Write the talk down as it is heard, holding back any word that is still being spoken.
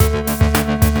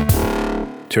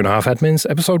Two and a Half Admins,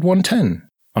 episode 110.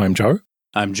 I'm Joe.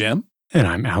 I'm Jim. And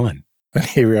I'm Alan. And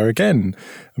here we are again.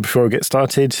 Before we get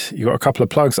started, you've got a couple of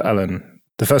plugs, Alan.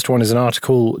 The first one is an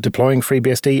article deploying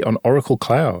FreeBSD on Oracle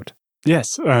Cloud.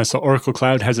 Yes, so Oracle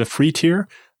Cloud has a free tier,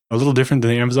 a little different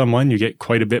than the Amazon one. You get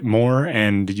quite a bit more,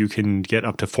 and you can get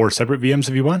up to 4 separate VMs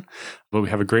if you want. But we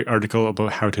have a great article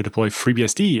about how to deploy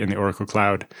FreeBSD in the Oracle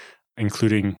Cloud,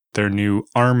 including their new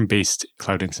ARM-based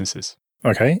cloud instances.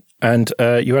 Okay, and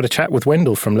you had a chat with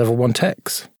Wendell from Level 1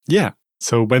 Techs. Yeah,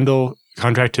 so Wendell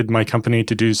contracted my company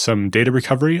to do some data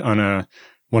recovery on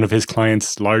one of his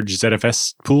clients' large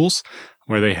ZFS pools,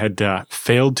 where they had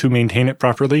failed to maintain it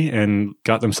properly and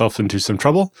got themselves into some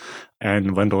trouble.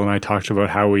 And Wendell and I talked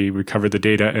about how we recovered the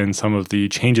data and some of the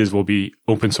changes we'll be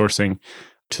open sourcing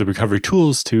to the recovery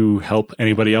tools to help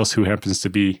anybody else who happens to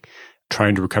be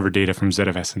trying to recover data from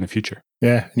ZFS in the future.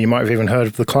 Yeah, and you might have even heard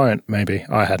of the client, maybe.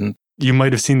 I hadn't. You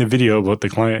might have seen the video about the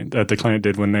client that the client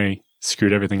did when they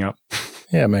screwed everything up.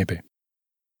 Yeah, maybe.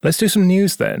 Let's do some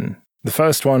news then. The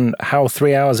first one, how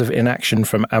 3 hours of inaction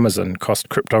from Amazon cost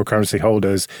cryptocurrency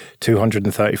holders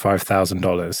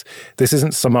 $235,000. This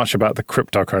isn't so much about the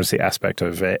cryptocurrency aspect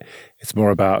of it. It's more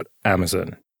about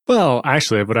Amazon. Well,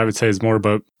 actually, what I would say is more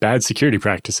about bad security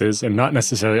practices and not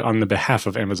necessarily on the behalf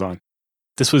of Amazon.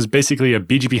 This was basically a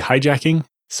BGP hijacking.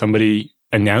 Somebody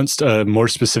announced a more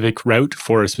specific route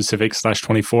for a specific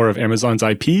 /24 of Amazon's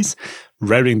IPs,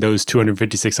 routing those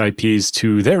 256 IPs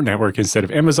to their network instead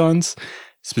of Amazon's,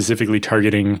 specifically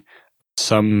targeting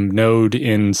some node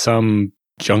in some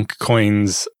junk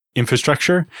coins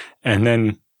infrastructure, and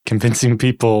then convincing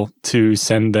people to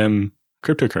send them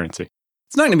cryptocurrency.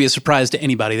 It's not going to be a surprise to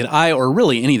anybody that I, or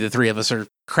really any of the three of us, are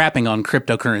crapping on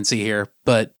cryptocurrency here,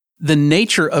 but the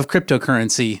nature of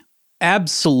cryptocurrency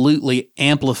absolutely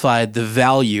amplified the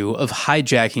value of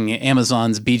hijacking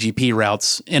Amazon's BGP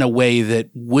routes in a way that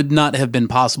would not have been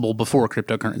possible before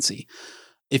cryptocurrency.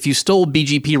 If you stole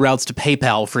BGP routes to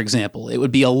PayPal, for example, it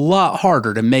would be a lot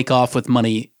harder to make off with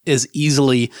money as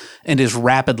easily and as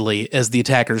rapidly as the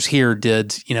attackers here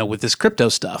did, with this crypto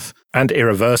stuff. And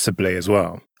irreversibly as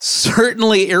well.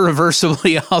 Certainly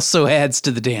irreversibly also adds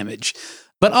to the damage.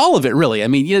 But all of it, really. I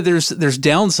mean, there's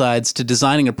downsides to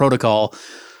designing a protocol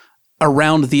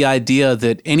around the idea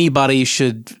that anybody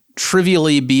should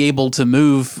trivially be able to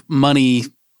move money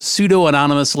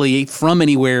pseudo-anonymously from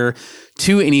anywhere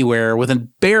to anywhere with a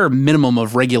bare minimum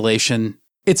of regulation.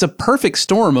 It's a perfect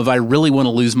storm of I really want to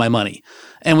lose my money.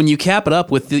 And when you cap it up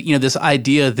with this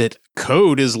idea that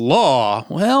code is law,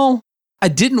 well, I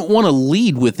didn't want to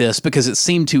lead with this because it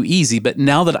seemed too easy, but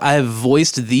now that I've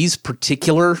voiced these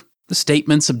particular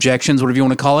statements, objections, whatever you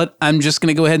want to call it, I'm just going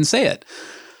to go ahead and say it.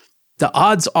 The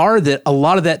odds are that a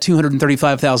lot of that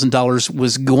 $235,000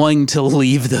 was going to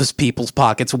leave those people's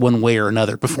pockets one way or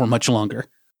another before much longer.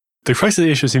 The crux of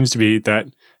the issue seems to be that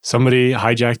somebody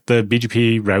hijacked the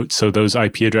BGP route, so those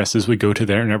IP addresses would go to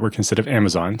their network instead of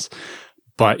Amazon's.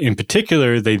 But in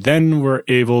particular, they then were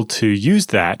able to use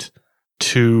that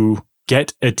to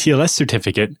get a TLS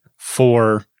certificate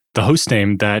for the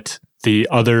hostname that the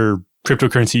other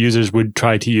cryptocurrency users would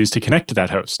try to use to connect to that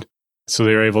host. So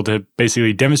they were able to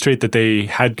basically demonstrate that they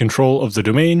had control of the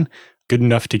domain, good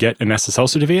enough to get an SSL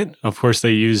certificate. Of course,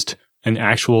 they used an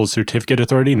actual certificate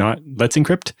authority, not Let's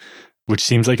Encrypt, which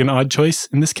seems like an odd choice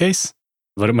in this case.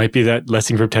 But it might be that Let's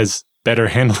Encrypt has better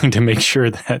handling to make sure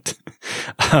that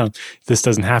this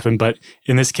doesn't happen. But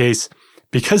in this case,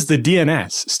 because the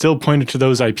DNS still pointed to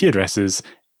those IP addresses,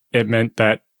 it meant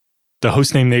that the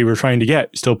hostname they were trying to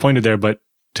get still pointed there, but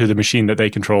to the machine that they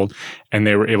controlled, and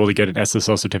they were able to get an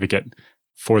SSL certificate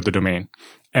for the domain.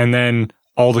 And then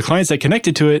all the clients that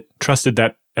connected to it trusted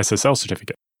that SSL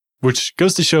certificate, which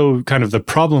goes to show kind of the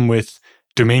problem with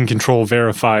domain control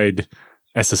verified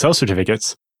SSL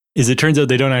certificates is it turns out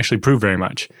they don't actually prove very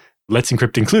much. Let's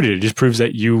Encrypt included. It just proves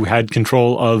that you had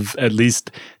control of at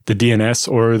least the DNS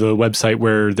or the website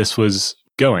where this was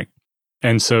going.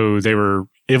 And so they were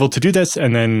able to do this,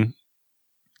 and then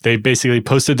they basically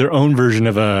posted their own version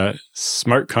of a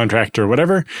smart contract or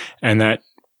whatever, and that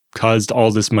caused all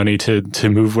this money to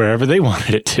move wherever they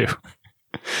wanted it to.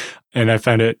 And I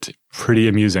found it pretty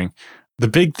amusing. The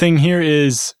big thing here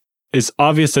is it's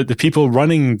obvious that the people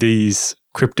running these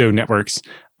crypto networks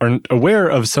aren't aware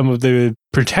of some of the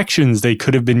protections they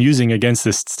could have been using against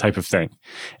this type of thing,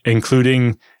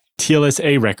 including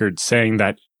TLSA records saying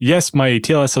that, yes, my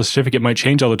TLS certificate might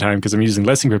change all the time because I'm using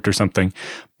Let's Encrypt or something,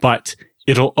 but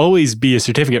it'll always be a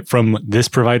certificate from this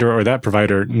provider or that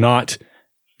provider, not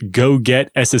go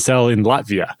get SSL in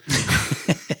Latvia.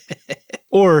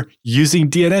 Or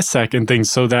using DNSSEC and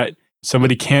things so that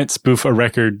somebody can't spoof a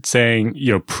record saying,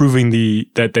 proving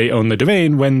that they own the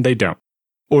domain when they don't.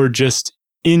 or just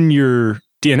in your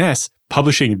DNS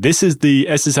publishing, this is the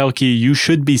SSL key you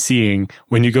should be seeing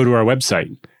when you go to our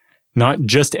website. Not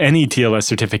just any TLS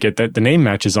certificate that the name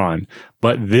matches on,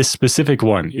 but this specific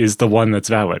one is the one that's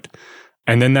valid.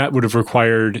 And then that would have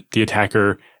required the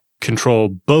attacker control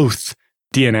both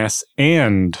DNS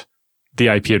and the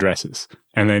IP addresses.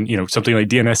 And then, something like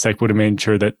DNSSEC would have made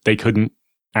sure that they couldn't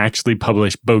actually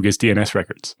publish bogus DNS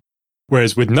records.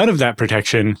 Whereas with none of that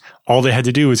protection, all they had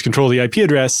to do was control the IP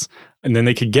address, and then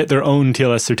they could get their own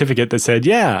TLS certificate that said,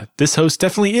 yeah, this host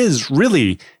definitely is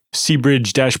really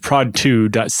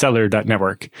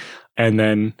cbridge-prod2.seller.network. And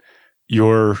then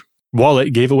your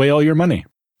wallet gave away all your money.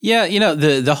 Yeah,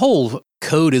 the whole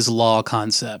code is law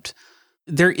concept.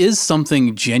 There is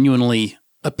something genuinely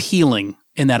appealing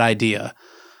in that idea.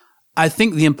 I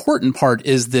think the important part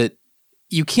is that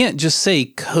you can't just say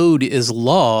code is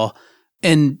law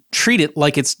and treat it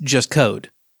like it's just code.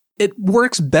 It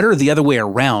works better the other way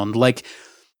around. Like,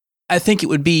 I think it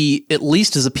would be at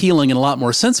least as appealing and a lot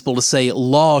more sensible to say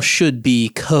law should be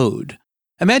code.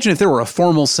 Imagine if there were a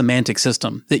formal semantic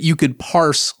system that you could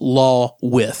parse law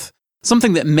with.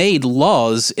 Something that made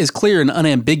laws as clear and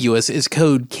unambiguous as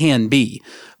code can be.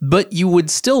 But you would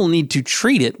still need to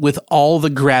treat it with all the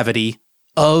gravity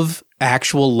of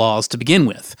actual laws to begin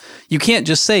with. You can't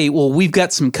just say, well, we've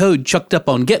got some code chucked up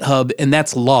on GitHub and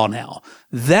that's law now.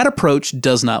 That approach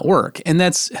does not work. And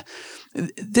this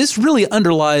really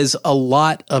underlies a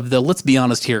lot of the, let's be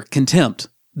honest here, contempt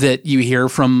that you hear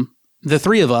from the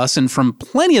three of us and from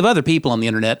plenty of other people on the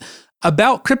internet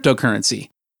about cryptocurrency.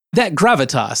 That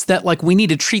gravitas, that like we need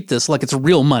to treat this like it's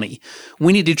real money.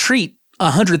 We need to treat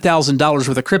 $100,000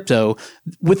 worth of crypto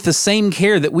with the same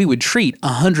care that we would treat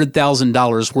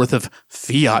 $100,000 worth of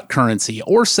fiat currency,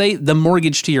 or say the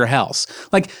mortgage to your house.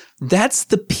 Like, that's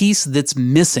the piece that's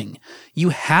missing. You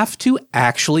have to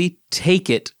actually take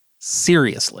it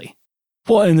seriously.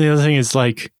 Well, and the other thing is,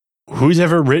 like, who's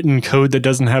ever written code that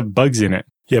doesn't have bugs in it?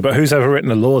 Yeah, but who's ever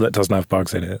written a law that doesn't have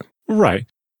bugs in it? Right.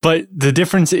 But the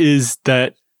difference is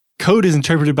that code is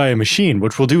interpreted by a machine,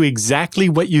 which will do exactly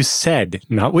what you said,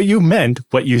 not what you meant,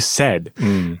 what you said.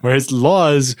 Whereas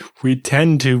laws, we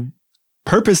tend to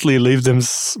purposely leave them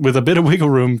with a bit of wiggle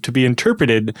room to be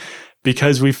interpreted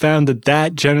because we found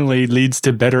that generally leads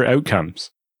to better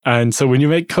outcomes. And so when you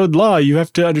make code law, you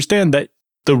have to understand that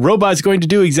the robot's going to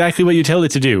do exactly what you tell it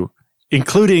to do,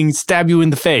 including stab you in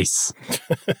the face.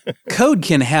 Code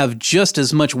can have just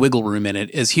as much wiggle room in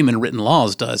it as human written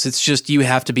laws does. It's just you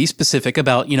have to be specific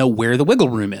about, where the wiggle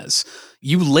room is.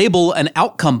 You label an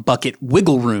outcome bucket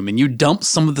wiggle room and you dump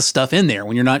some of the stuff in there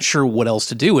when you're not sure what else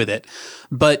to do with it.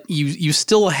 But you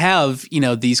still have,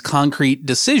 these concrete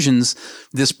decisions,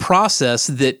 this process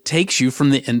that takes you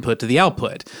from the input to the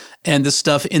output. And the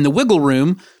stuff in the wiggle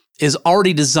room is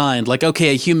already designed like, okay,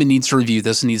 a human needs to review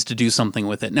this and needs to do something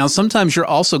with it. Now, sometimes you're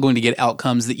also going to get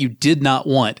outcomes that you did not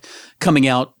want coming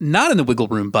out not in the wiggle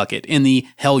room bucket, in the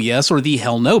hell yes or the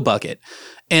hell no bucket.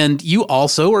 And you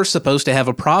also are supposed to have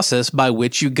a process by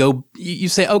which you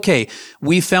say, okay,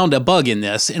 we found a bug in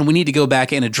this and we need to go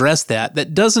back and address that.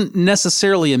 That doesn't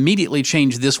necessarily immediately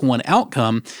change this one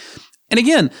outcome. And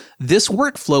again, this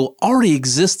workflow already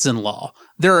exists in law.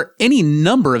 There are any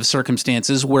number of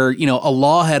circumstances where, a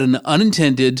law had an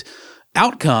unintended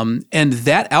outcome and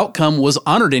that outcome was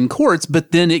honored in courts,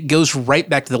 but then it goes right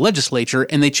back to the legislature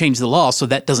and they change the law so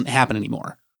that doesn't happen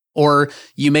anymore. Or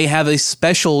you may have a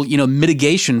special,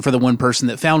 mitigation for the one person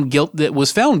that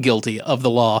was found guilty of the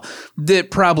law that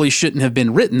probably shouldn't have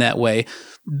been written that way.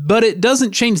 But it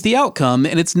doesn't change the outcome,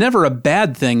 and it's never a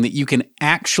bad thing that you can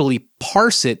actually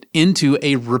parse it into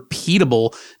a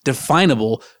repeatable,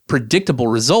 definable, predictable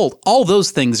result. All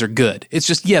those things are good. It's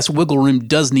just, yes, wiggle room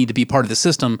does need to be part of the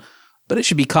system, but it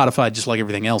should be codified just like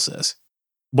everything else is.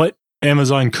 What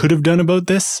Amazon could have done about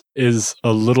this is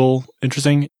a little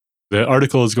interesting. The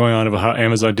article is going on about how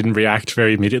Amazon didn't react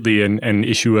very immediately and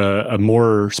issue a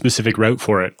more specific route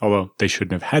for it, although they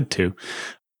shouldn't have had to.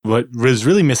 What was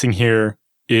really missing here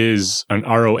is an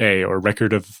ROA, or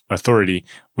record of authority,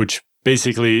 which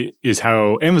basically is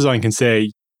how Amazon can say,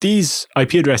 these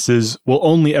IP addresses will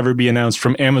only ever be announced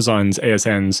from Amazon's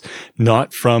ASNs,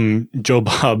 not from Joe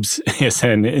Bob's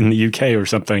ASN in the UK or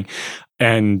something,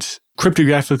 and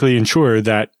cryptographically ensure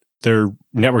that their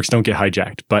networks don't get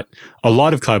hijacked. But a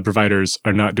lot of cloud providers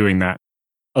are not doing that.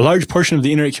 A large portion of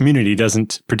the internet community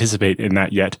doesn't participate in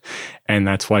that yet, and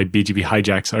that's why BGP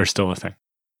hijacks are still a thing.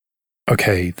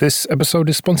 Okay, this episode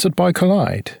is sponsored by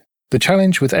Kolide. The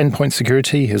challenge with endpoint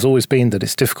security has always been that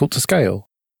it's difficult to scale,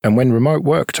 and when remote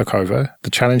work took over,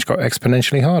 the challenge got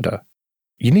exponentially harder.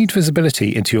 You need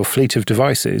visibility into your fleet of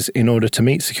devices in order to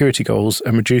meet security goals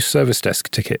and reduce service desk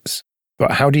tickets.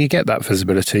 But how do you get that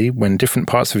visibility when different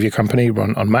parts of your company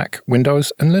run on Mac,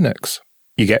 Windows, and Linux?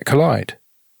 You get Kolide.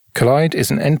 Kolide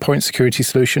is an endpoint security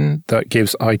solution that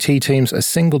gives IT teams a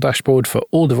single dashboard for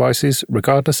all devices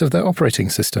regardless of their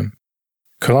operating system.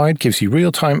 Kolide gives you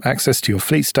real-time access to your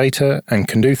fleet's data and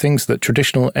can do things that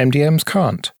traditional MDMs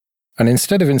can't. And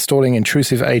instead of installing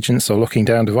intrusive agents or locking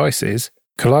down devices,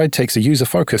 Kolide takes a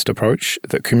user-focused approach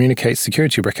that communicates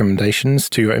security recommendations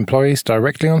to your employees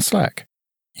directly on Slack.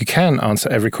 You can answer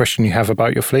every question you have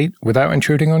about your fleet without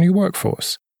intruding on your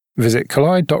workforce. Visit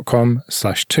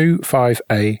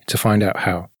kolide.com/25A to find out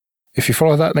how. If you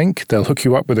follow that link, they'll hook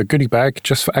you up with a goodie bag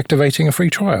just for activating a free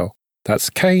trial. That's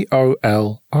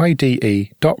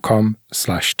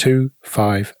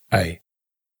kolide.com/25A.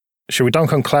 Should we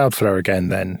dunk on Cloudflare again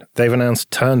then? They've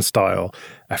announced Turnstile,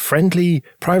 a friendly,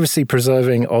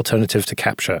 privacy-preserving alternative to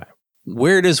Captcha.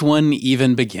 Where does one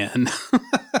even begin?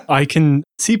 I can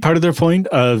see part of their point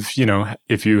of,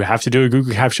 if you have to do a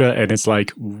Google CAPTCHA and it's like,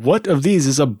 what of these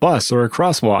is a bus or a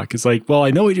crosswalk? It's like, well,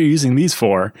 I know what you're using these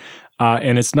for.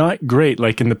 And it's not great.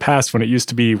 Like in the past when it used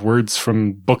to be words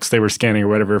from books they were scanning or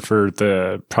whatever for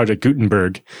the Project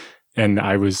Gutenberg. And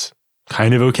I was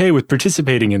kind of okay with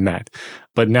participating in that.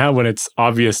 But now when it's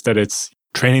obvious that it's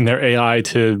training their AI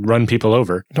to run people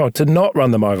over. No, to not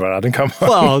run them over, Adam, come on.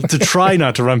 Well, to try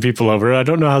not to run people over. I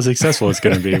don't know how successful it's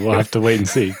going to be. We'll have to wait and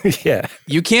see. Yeah.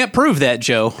 You can't prove that,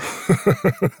 Joe.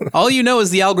 All you know is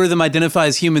the algorithm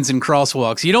identifies humans in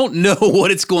crosswalks. You don't know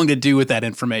what it's going to do with that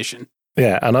information.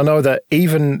 Yeah, and I know that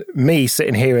even me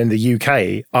sitting here in the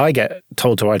UK, I get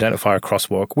told to identify a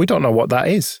crosswalk. We don't know what that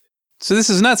is. So this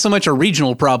is not so much a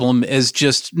regional problem as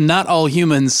just not all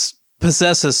humans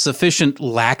possess a sufficient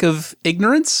lack of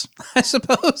ignorance, I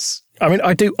suppose. I mean,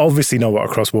 I do obviously know what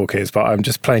a crosswalk is, but I'm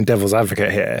just playing devil's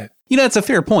advocate here. It's a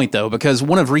fair point, though, because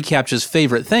one of reCAPTCHA's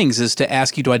favorite things is to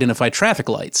ask you to identify traffic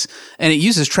lights. And it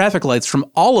uses traffic lights from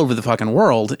all over the fucking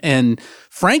world. And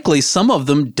frankly, some of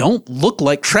them don't look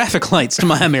like traffic lights to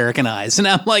my American eyes. And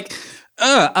I'm like,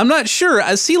 I'm not sure.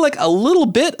 I see like a little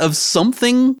bit of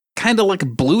something kind of like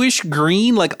bluish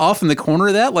green, like off in the corner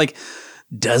of that. Like,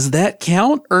 does that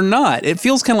count or not? It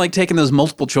feels kind of like taking those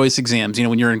multiple choice exams,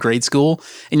 when you're in grade school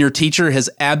and your teacher has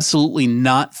absolutely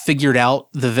not figured out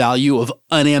the value of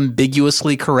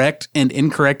unambiguously correct and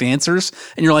incorrect answers.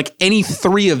 And you're like, any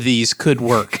three of these could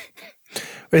work.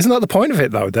 Isn't that the point of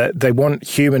it, though? That they want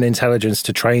human intelligence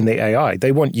to train the AI.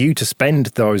 They want you to spend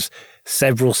those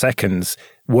several seconds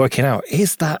working out,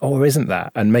 is that or isn't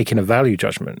that, and making a value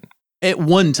judgment. At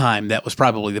one time, that was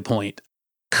probably the point.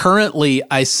 Currently,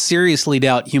 I seriously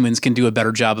doubt humans can do a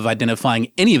better job of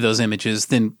identifying any of those images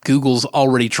than Google's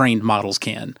already trained models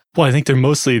can. Well, I think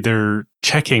they're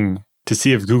checking to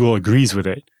see if Google agrees with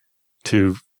it,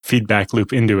 to feedback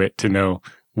loop into it to know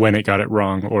when it got it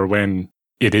wrong or when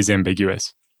it is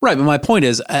ambiguous. Right, but my point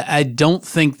is, I don't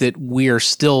think that we are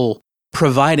still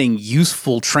providing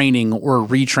useful training or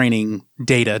retraining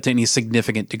data to any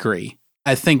significant degree.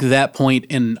 I think that point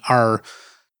in our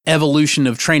evolution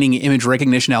of training image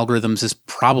recognition algorithms is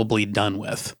probably done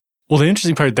with. Well, the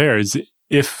interesting part there is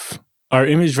if our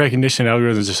image recognition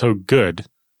algorithms are so good,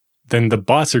 then the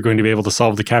bots are going to be able to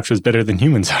solve the CAPTCHAs better than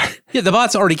humans are. Yeah, the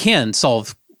bots already can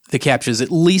solve the CAPTCHAs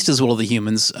at least as well as the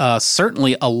humans,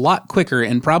 certainly a lot quicker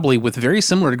and probably with very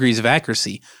similar degrees of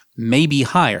accuracy, maybe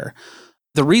higher.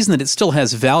 The reason that it still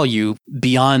has value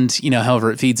beyond,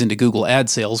 however it feeds into Google ad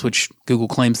sales, which Google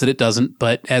claims that it doesn't,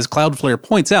 but as Cloudflare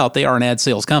points out, they are an ad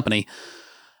sales company.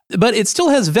 But it still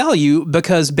has value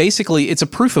because basically it's a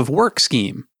proof of work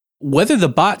scheme. Whether the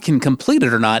bot can complete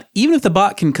it or not, even if the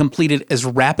bot can complete it as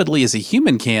rapidly as a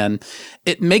human can,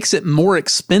 it makes it more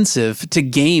expensive to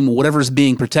game whatever's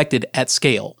being protected at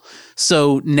scale.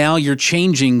 So now you're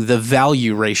changing the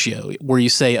value ratio where you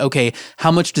say, okay,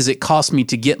 how much does it cost me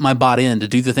to get my bot in to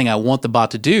do the thing I want the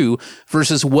bot to do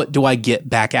versus what do I get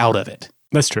back out of it?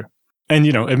 That's true. And,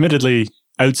 admittedly,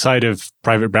 outside of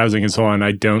private browsing and so on,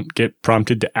 I don't get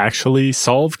prompted to actually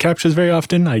solve CAPTCHAs very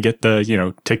often. I get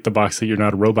the, tick the box that you're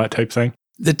not a robot type thing.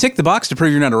 The tick the box to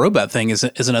prove you're not a robot thing is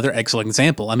another excellent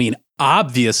example. I mean,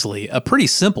 obviously, a pretty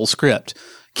simple script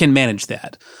can manage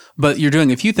that. But you're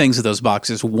doing a few things with those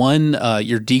boxes. One,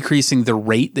 you're decreasing the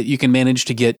rate that you can manage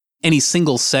to get any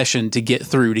single session to get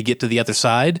through to get to the other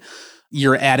side.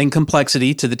 You're adding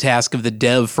complexity to the task of the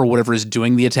dev for whatever is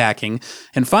doing the attacking.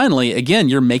 And finally, again,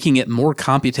 you're making it more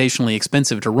computationally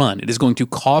expensive to run. It is going to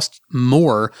cost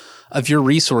more of your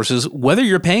resources, whether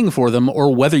you're paying for them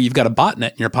or whether you've got a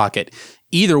botnet in your pocket.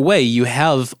 Either way, you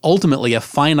have ultimately a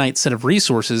finite set of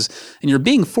resources, and you're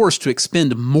being forced to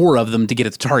expend more of them to get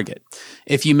at the target.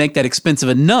 If you make that expensive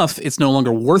enough, it's no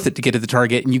longer worth it to get at the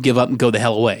target, and you give up and go the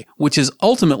hell away, which is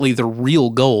ultimately the real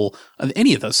goal of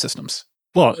any of those systems.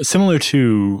 Well, similar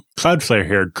to Cloudflare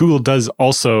here, Google does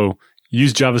also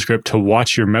use JavaScript to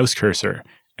watch your mouse cursor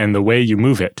and the way you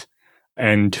move it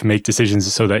and to make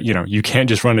decisions so that, you can't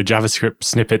just run a JavaScript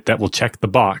snippet that will check the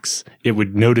box. It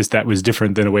would notice that was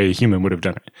different than a way a human would have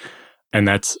done it. And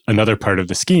that's another part of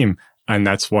the scheme. And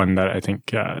that's one that I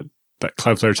think that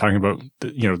Cloudflare is talking about,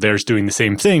 they're doing the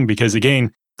same thing because,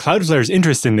 again, Cloudflare's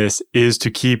interest in this is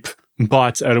to keep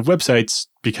bots out of websites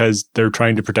because they're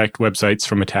trying to protect websites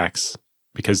from attacks,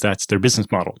 because that's their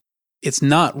business model. It's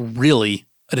not really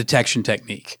a detection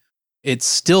technique. It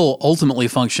still ultimately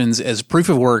functions as proof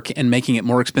of work and making it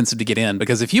more expensive to get in.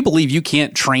 Because if you believe you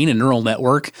can't train a neural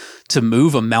network to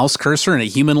move a mouse cursor in a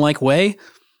human-like way,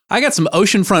 I got some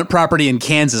oceanfront property in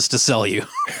Kansas to sell you.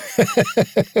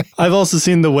 I've also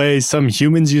seen the way some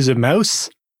humans use a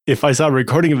mouse. If I saw a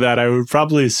recording of that, I would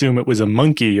probably assume it was a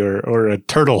monkey or a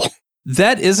turtle.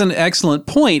 That is an excellent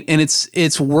point, and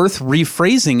it's worth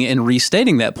rephrasing and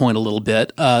restating that point a little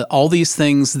bit. All these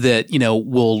things that,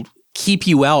 will keep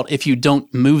you out if you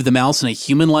don't move the mouse in a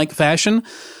human-like fashion,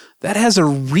 that has a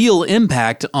real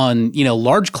impact on,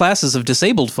 large classes of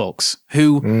disabled folks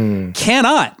who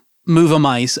cannot move a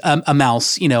mouse,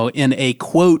 in a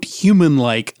quote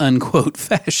human-like unquote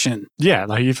fashion. Yeah,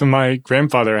 like even my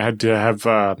grandfather had to have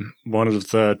one of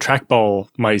the trackball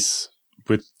mice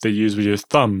they use with his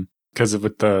thumb. Because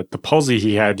with the palsy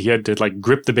he had to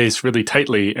grip the base really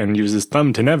tightly and use his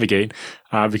thumb to navigate.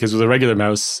 Because with a regular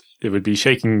mouse, it would be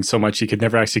shaking so much he could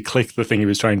never actually click the thing he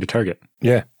was trying to target.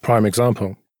 Yeah, prime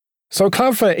example. So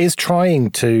Cloudflare is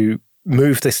trying to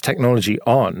move this technology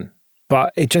on,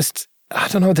 but it just, I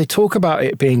don't know, they talk about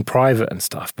it being private and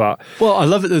stuff, but... Well, I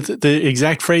love it, the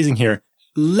exact phrasing here.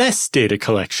 Less data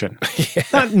collection. Yeah.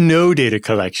 Not no data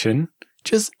collection,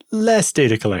 just less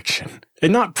data collection.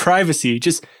 And not privacy,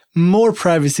 just more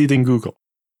privacy than Google.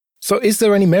 So is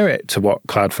there any merit to what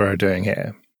Cloudflare are doing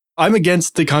here? I'm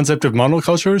against the concept of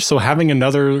monoculture, so having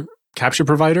another capture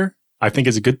provider, I think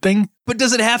is a good thing. But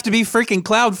does it have to be freaking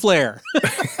Cloudflare?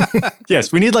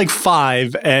 Yes, we need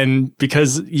 5, and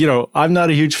because, I'm not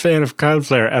a huge fan of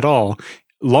Cloudflare at all,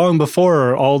 long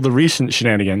before all the recent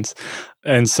shenanigans.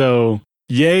 And so,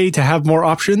 yay to have more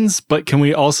options, but can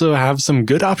we also have some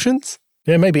good options?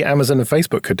 Yeah, maybe Amazon and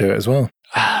Facebook could do it as well.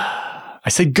 I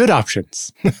said good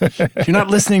options. You're not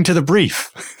listening to the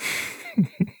brief.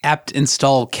 Apt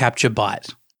install CAPTCHA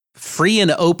bot. Free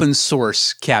and open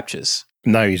source CAPTCHAs.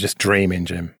 No, you're just dreaming,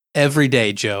 Jim. Every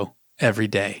day, Joe. Every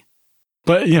day.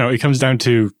 But, it comes down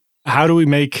to how do we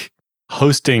make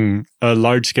hosting a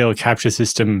large-scale CAPTCHA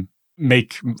system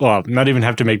not even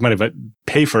have to make money, but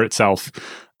pay for itself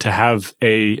to have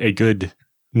a good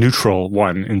neutral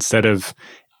one instead of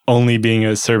only being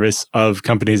a service of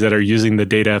companies that are using the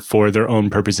data for their own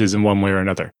purposes in one way or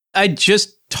another. I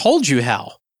just told you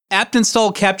how. Apt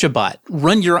install CAPTCHA bot.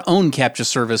 Run your own CAPTCHA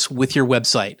service with your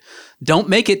website. Don't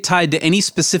make it tied to any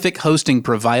specific hosting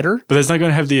provider. But that's not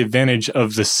going to have the advantage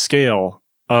of the scale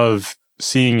of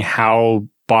seeing how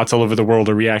bots all over the world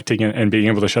are reacting and being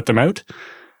able to shut them out.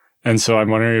 And so I'm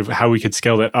wondering how we could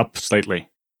scale that up slightly.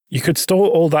 You could store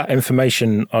all that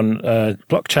information on a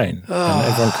blockchain and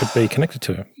everyone could be connected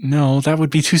to it. No, that would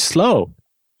be too slow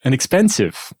and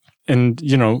expensive and,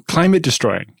 climate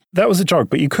destroying. That was a joke,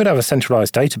 but you could have a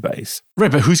centralized database. Right,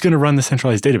 but who's going to run the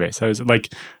centralized database?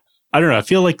 I don't know. I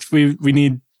feel like we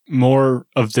need more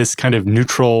of this kind of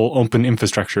neutral open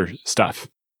infrastructure stuff.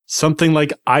 Something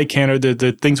like ICANN or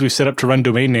the things we've set up to run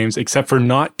domain names, except for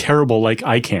not terrible like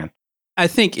ICANN. I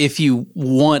think if you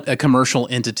want a commercial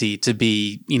entity to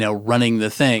be, running the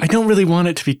thing. I don't really want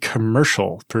it to be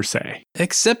commercial per se.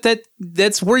 Except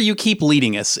that's where you keep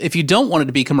leading us. If you don't want it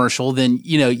to be commercial, then,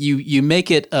 you make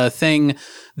it a thing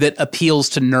that appeals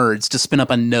to nerds to spin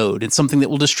up a node. It's something that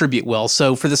will distribute well.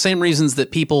 So for the same reasons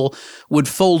that people would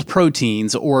fold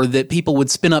proteins or that people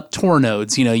would spin up Tor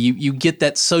nodes, you get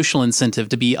that social incentive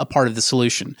to be a part of the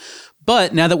solution.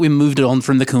 But now that we moved on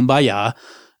from the kumbaya,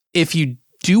 if you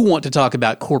do want to talk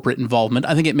about corporate involvement,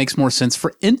 I think it makes more sense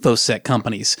for InfoSec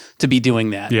companies to be doing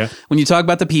that. Yeah. When you talk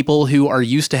about the people who are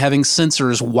used to having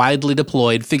sensors widely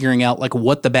deployed, figuring out like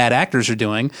what the bad actors are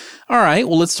doing. All right,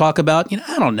 well, let's talk about,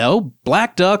 I don't know,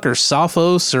 Black Duck or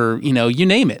Sophos or, you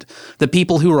name it. The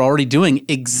people who are already doing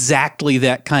exactly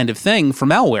that kind of thing for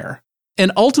malware.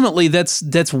 And ultimately,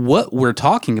 that's what we're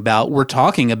talking about. We're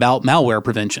talking about malware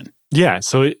prevention. Yeah.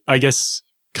 So it, I guess,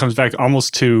 comes back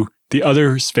almost to the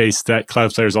other space that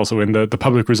Cloudflare is also in, the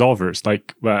public resolvers,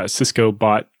 like Cisco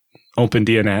bought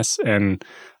OpenDNS and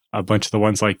a bunch of the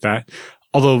ones like that.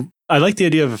 Although I like the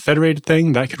idea of a federated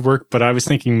thing, that could work, but I was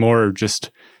thinking more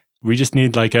just, we just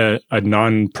need like a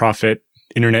non-profit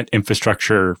internet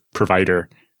infrastructure provider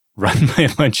run by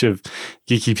a bunch of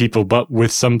geeky people, but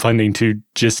with some funding to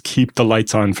just keep the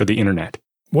lights on for the internet.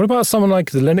 What about someone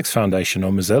like the Linux Foundation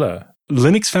or Mozilla?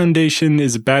 Linux Foundation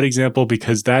is a bad example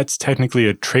because that's technically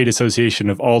a trade association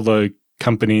of all the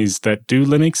companies that do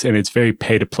Linux, and it's very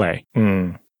pay to play.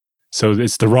 So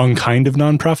it's the wrong kind of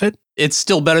nonprofit. It's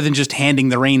still better than just handing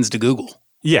the reins to Google.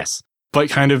 Yes. But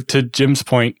kind of to Jim's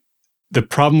point, the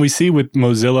problem we see with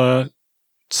Mozilla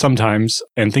sometimes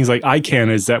and things like ICANN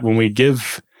is that when we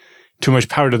give too much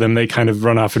power to them, they kind of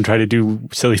run off and try to do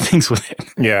silly things with it.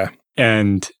 Yeah.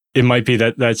 And it might be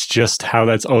that that's just how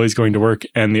that's always going to work.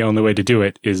 And the only way to do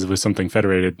it is with something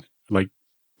federated, like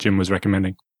Jim was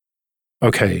recommending.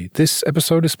 Okay, this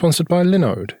episode is sponsored by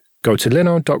Linode. Go to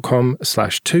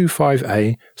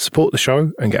linode.com/25A, support the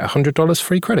show, and get $100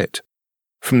 free credit.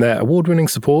 From their award-winning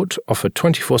support, offered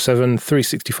 24/7,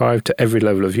 365 to every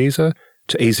level of user,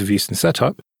 to ease of use and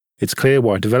setup, it's clear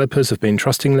why developers have been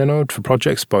trusting Linode for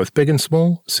projects both big and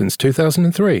small since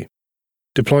 2003.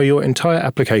 Deploy your entire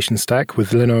application stack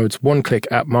with Linode's one-click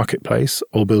app marketplace,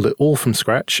 or build it all from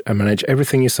scratch and manage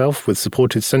everything yourself with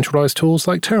supported centralized tools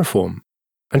like Terraform.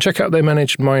 And check out their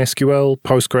managed MySQL,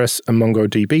 Postgres, and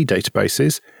MongoDB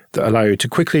databases that allow you to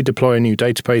quickly deploy a new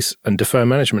database and defer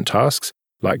management tasks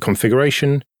like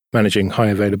configuration, managing high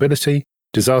availability,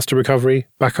 disaster recovery,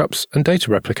 backups, and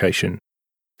data replication.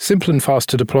 Simple and fast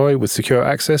to deploy with secure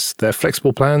access, their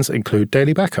flexible plans include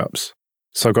daily backups.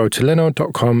 So go to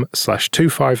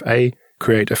linode.com/25A,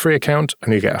 create a free account,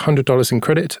 and you get $100 in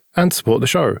credit and support the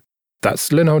show.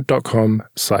 That's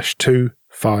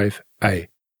linode.com/25A.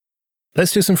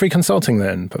 Let's do some free consulting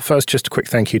then, but first just a quick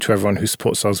thank you to everyone who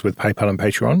supports us with PayPal and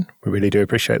Patreon. We really do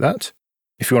appreciate that.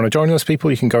 If you want to join those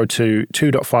people, you can go to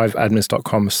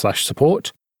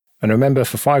 2.5admins.com/support. And remember,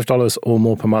 for $5 or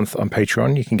more per month on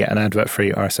Patreon, you can get an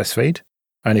advert-free RSS feed.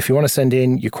 And if you want to send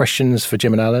in your questions for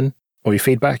Jim and Alan or your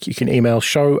feedback, you can email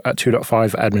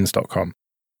show@2.5admins.com.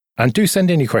 And do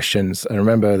send in your questions, and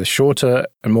remember, the shorter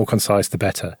and more concise, the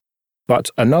better.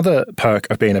 But another perk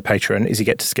of being a patron is you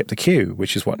get to skip the queue,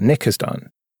 which is what Nick has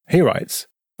done. He writes,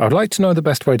 I'd like to know the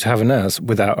best way to have a NAS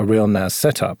without a real NAS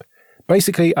setup.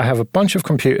 Basically, I have a bunch of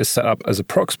computers set up as a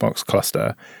Proxmox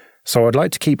cluster, so I'd like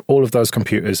to keep all of those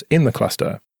computers in the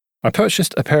cluster. I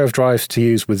purchased a pair of drives to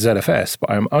use with ZFS,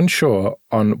 but I am unsure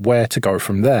on where to go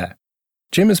from there.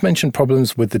 Jim has mentioned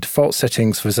problems with the default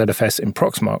settings for ZFS in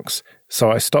Proxmox,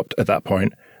 so I stopped at that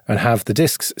point and have the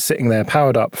disks sitting there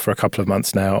powered up for a couple of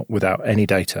months now without any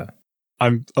data.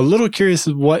 I'm a little curious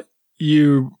what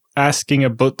you're asking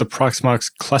about the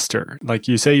Proxmox cluster. Like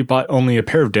you say you bought only a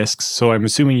pair of disks, so I'm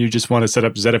assuming you just want to set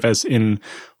up ZFS in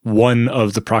one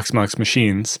of the Proxmox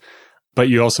machines, but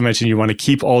you also mentioned you want to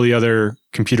keep all the other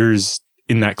computers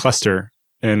in that cluster,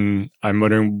 and I'm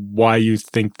wondering why you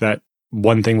think that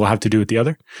one thing will have to do with the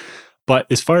other. But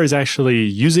as far as actually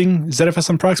using ZFS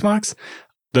on Proxmox,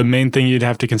 the main thing you'd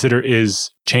have to consider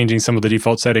is changing some of the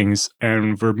default settings.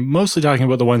 And we're mostly talking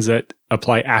about the ones that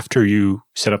apply after you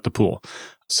set up the pool.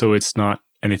 So it's not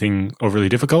anything overly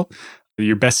difficult.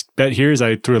 Your best bet here is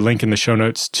I threw a link in the show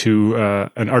notes to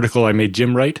an article I made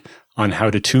Jim write on how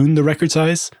to tune the record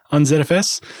size on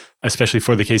ZFS, especially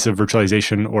for the case of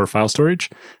virtualization or file storage.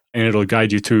 And it'll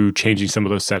guide you through changing some of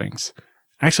those settings.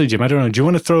 Actually, Jim, I don't know. Do you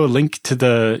want to throw a link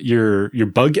to your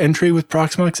bug entry with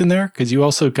Proxmox in there? Because you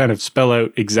also kind of spell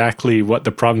out exactly what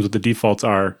the problems with the defaults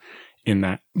are in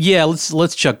that. Yeah,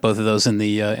 let's chuck both of those in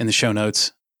the show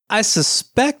notes. I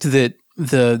suspect that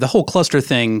the whole cluster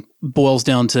thing boils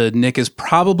down to Nick is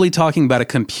probably talking about a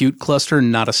compute cluster,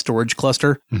 not a storage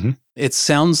cluster. Mm-hmm. It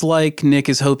sounds like Nick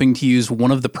is hoping to use one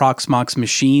of the Proxmox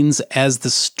machines as the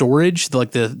storage,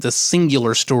 like the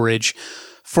singular storage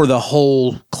for the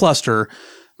whole cluster.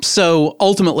 So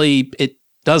ultimately, it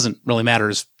doesn't really matter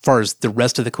as far as the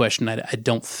rest of the question, I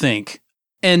don't think.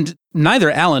 And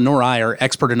neither Alan nor I are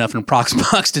expert enough in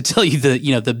Proxmox to tell you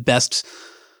the best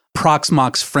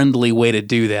Proxmox-friendly way to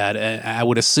do that. I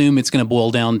would assume it's going to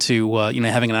boil down to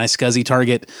having an iSCSI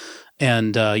target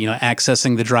and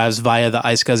accessing the drives via the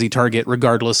iSCSI target,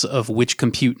 regardless of which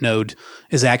compute node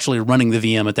is actually running the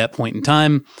VM at that point in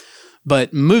time.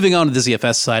 But moving on to the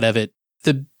ZFS side of it,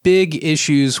 the big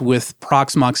issues with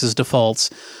Proxmox's defaults,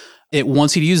 it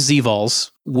wants you to use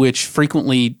zvols, which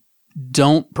frequently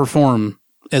don't perform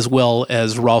as well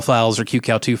as raw files or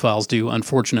QCOW2 files do,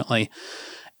 unfortunately.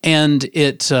 And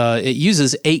it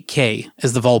uses 8K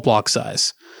as the vol block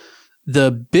size.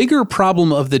 The bigger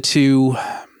problem of the two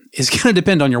is going to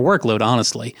depend on your workload,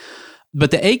 honestly. But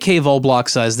the 8K vol block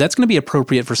size, that's going to be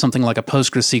appropriate for something like a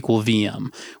PostgreSQL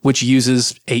VM, which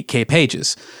uses 8K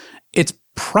pages. It's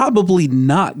probably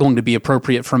not going to be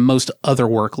appropriate for most other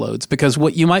workloads, because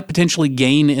what you might potentially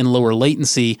gain in lower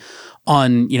latency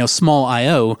on, small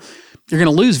I/O, you're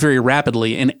going to lose very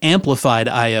rapidly in amplified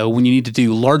I/O when you need to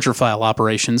do larger file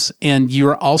operations. And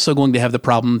you're also going to have the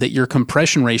problem that your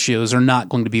compression ratios are not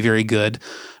going to be very good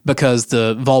because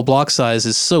the vol block size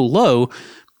is so low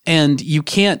and you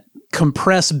can't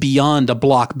compress beyond a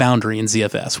block boundary in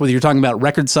ZFS. Whether you're talking about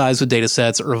record size with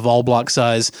datasets or vol block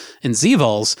size in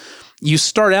zvols, you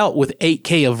start out with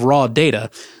 8K of raw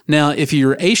data. Now, if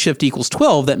your A shift equals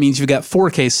 12, that means you've got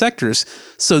 4K sectors.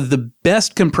 So the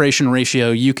best compression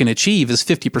ratio you can achieve is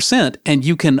 50%, and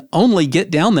you can only get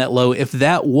down that low if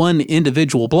that one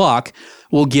individual block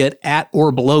will get at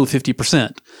or below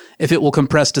 50%. If it will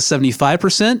compress to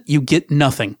 75%, you get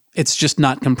nothing. It's just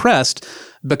not compressed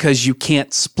because you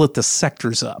can't split the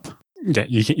sectors up. Yeah,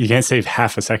 you can't save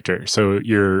half a sector. So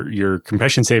your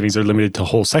compression savings are limited to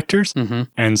whole sectors. Mm-hmm.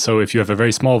 And so if you have a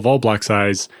very small vol block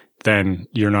size, then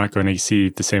you're not going to see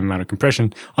the same amount of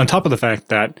compression. On top of the fact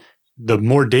that the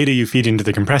more data you feed into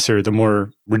the compressor, the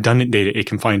more redundant data it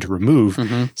can find to remove.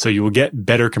 Mm-hmm. So you will get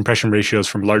better compression ratios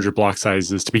from larger block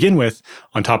sizes to begin with,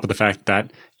 on top of the fact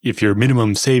that if your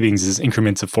minimum savings is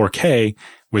increments of 4K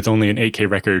with only an 8K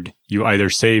record, you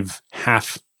either save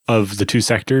half of the two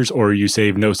sectors or you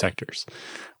save no sectors.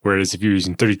 Whereas if you're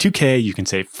using 32K, you can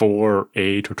save 4,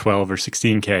 8, or 12, or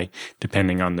 16K,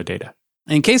 depending on the data.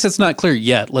 In case it's not clear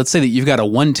yet, let's say that you've got a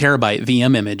 1 terabyte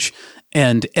VM image,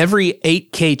 and every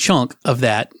 8K chunk of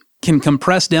that can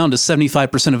compress down to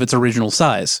 75% of its original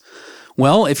size.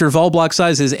 Well, if your vol block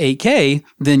size is 8K,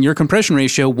 then your compression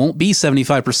ratio won't be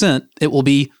 75%. It will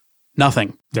be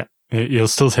nothing. Yeah. You'll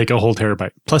still take a whole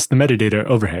terabyte plus the metadata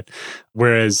overhead.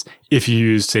 Whereas if you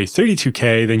use, say,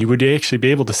 32K, then you would actually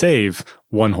be able to save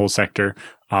one whole sector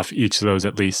off each of those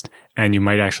at least. And you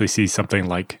might actually see something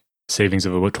like savings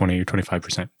of about 20 or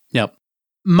 25%. Yep.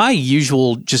 My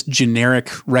usual just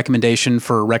generic recommendation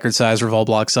for record size or vol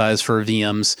block size for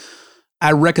VMs,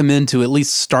 I recommend to at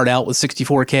least start out with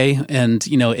 64K. And,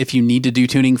 if you need to do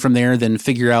tuning from there, then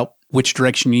figure out which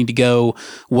direction you need to go,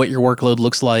 what your workload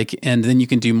looks like, and then you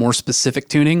can do more specific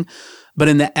tuning. But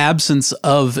in the absence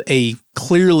of a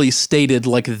clearly stated,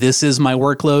 this is my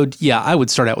workload, yeah, I would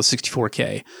start out with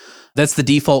 64K. That's the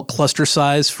default cluster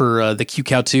size for the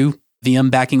QCOW2 VM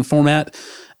backing format.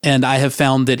 And I have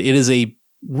found that it is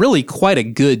really quite a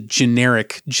good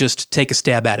generic, just take a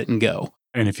stab at it and go.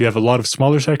 And if you have a lot of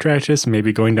smaller sector access,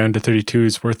 maybe going down to 32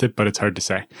 is worth it, but it's hard to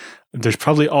say. There's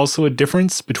probably also a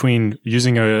difference between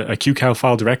using a QCOW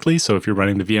file directly, so if you're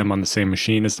running the VM on the same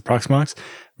machine as the Proxmox,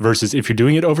 versus if you're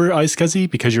doing it over iSCSI,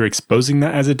 because you're exposing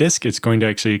that as a disk, it's going to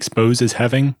actually expose as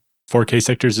having 4K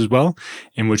sectors as well,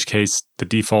 in which case the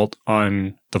default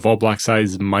on the vol block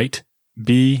size might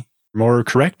be more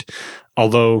correct.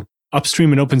 Although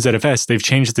upstream in OpenZFS, they've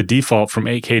changed the default from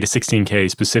 8K to 16K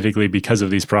specifically because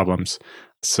of these problems.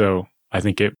 So I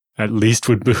think it at least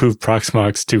would behoove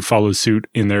Proxmox to follow suit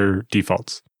in their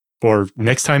defaults. Or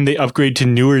next time they upgrade to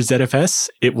newer ZFS,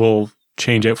 it will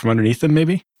change out from underneath them,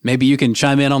 maybe? Maybe you can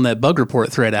chime in on that bug report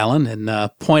thread, Alan,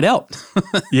 and point out.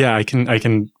 Yeah, I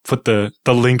can put the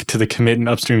link to the commit in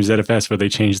upstream ZFS where they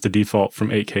changed the default from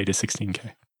 8K to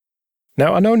 16K.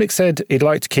 Now, I know Nick said he'd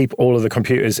like to keep all of the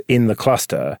computers in the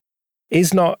cluster.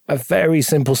 Is not a very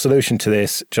simple solution to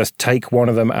this just take one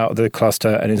of them out of the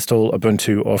cluster and install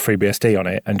Ubuntu or FreeBSD on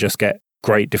it and just get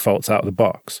great defaults out of the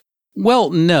box? Well,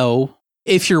 no.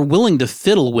 If you're willing to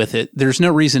fiddle with it, there's no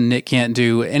reason Nick can't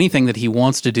do anything that he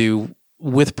wants to do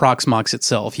with Proxmox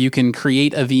itself. You can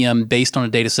create a VM based on a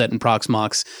dataset in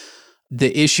Proxmox.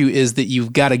 The issue is that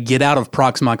you've got to get out of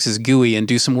Proxmox's GUI and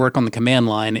do some work on the command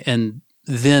line and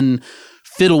then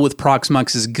fiddle with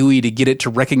Proxmox's GUI to get it to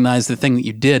recognize the thing that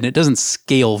you did, and it doesn't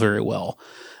scale very well.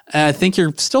 I think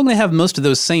you're still going to have most of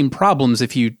those same problems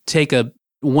if you take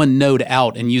one node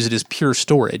out and use it as pure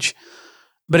storage.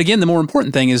 But again, the more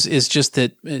important thing is just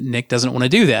that Nick doesn't want to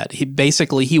do that.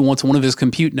 He wants one of his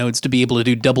compute nodes to be able to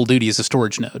do double duty as a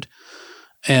storage node.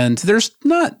 And there's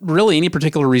not really any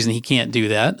particular reason he can't do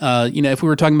that. If we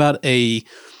were talking about a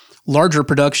larger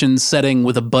production setting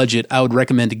with a budget, I would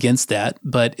recommend against that.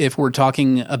 But if we're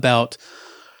talking about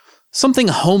something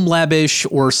home lab-ish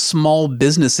or small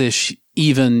business-ish,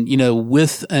 even,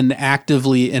 with an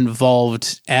actively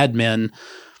involved admin,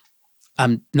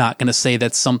 I'm not going to say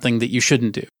that's something that you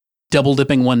shouldn't do. Double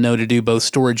dipping one node to do both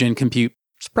storage and compute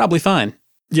is probably fine.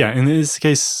 Yeah, in this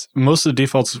case, most of the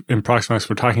defaults in Proxmox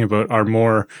we're talking about are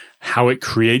more how it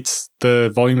creates the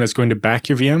volume that's going to back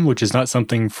your VM, which is not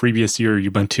something FreeBSD or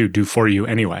Ubuntu do for you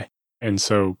anyway. And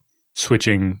so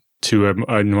switching to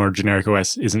a more generic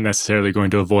OS isn't necessarily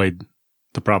going to avoid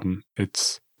the problem.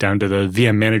 It's down to the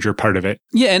VM manager part of it.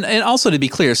 Yeah, and also to be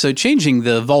clear, so changing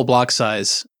the vol block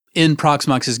size in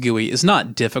Proxmox's GUI is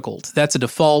not difficult. That's a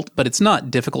default, but it's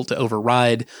not difficult to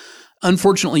override.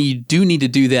 Unfortunately, you do need to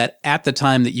do that at the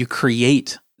time that you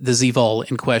create the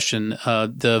ZVol in question.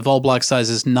 The vol block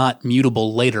size is not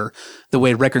mutable later the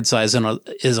way record size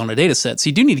is on a data set. So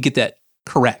you do need to get that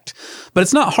correct. But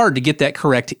it's not hard to get that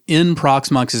correct in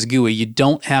Proxmox's GUI. You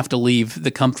don't have to leave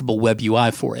the comfortable web UI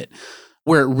for it.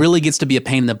 Where it really gets to be a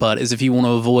pain in the butt is if you want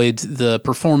to avoid the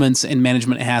performance and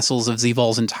management hassles of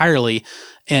ZVols entirely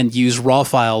and use raw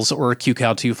files or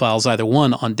QCOW2 files, either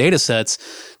one, on datasets.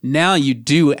 Now you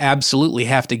do absolutely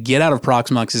have to get out of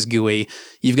Proxmox's GUI.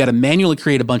 You've got to manually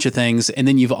create a bunch of things, and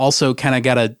then you've also kind of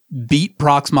got to beat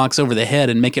Proxmox over the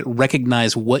head and make it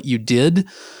recognize what you did,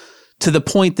 to the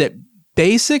point that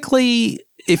basically,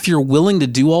 if you're willing to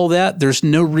do all that, there's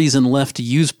no reason left to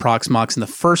use Proxmox in the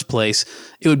first place.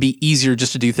 It would be easier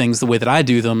just to do things the way that I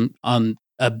do them on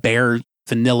a bare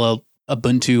vanilla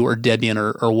Ubuntu or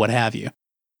Debian or what have you.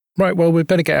 Right, well, we'd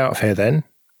better get out of here then.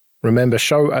 Remember,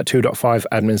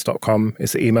 show@2.5admins.com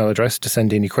is the email address to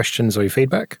send any questions or your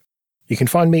feedback. You can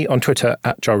find me on Twitter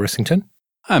 @Joe Rissington.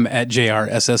 I'm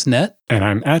 @JRSSNet. And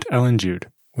I'm @Alan Jude.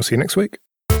 We'll see you next week.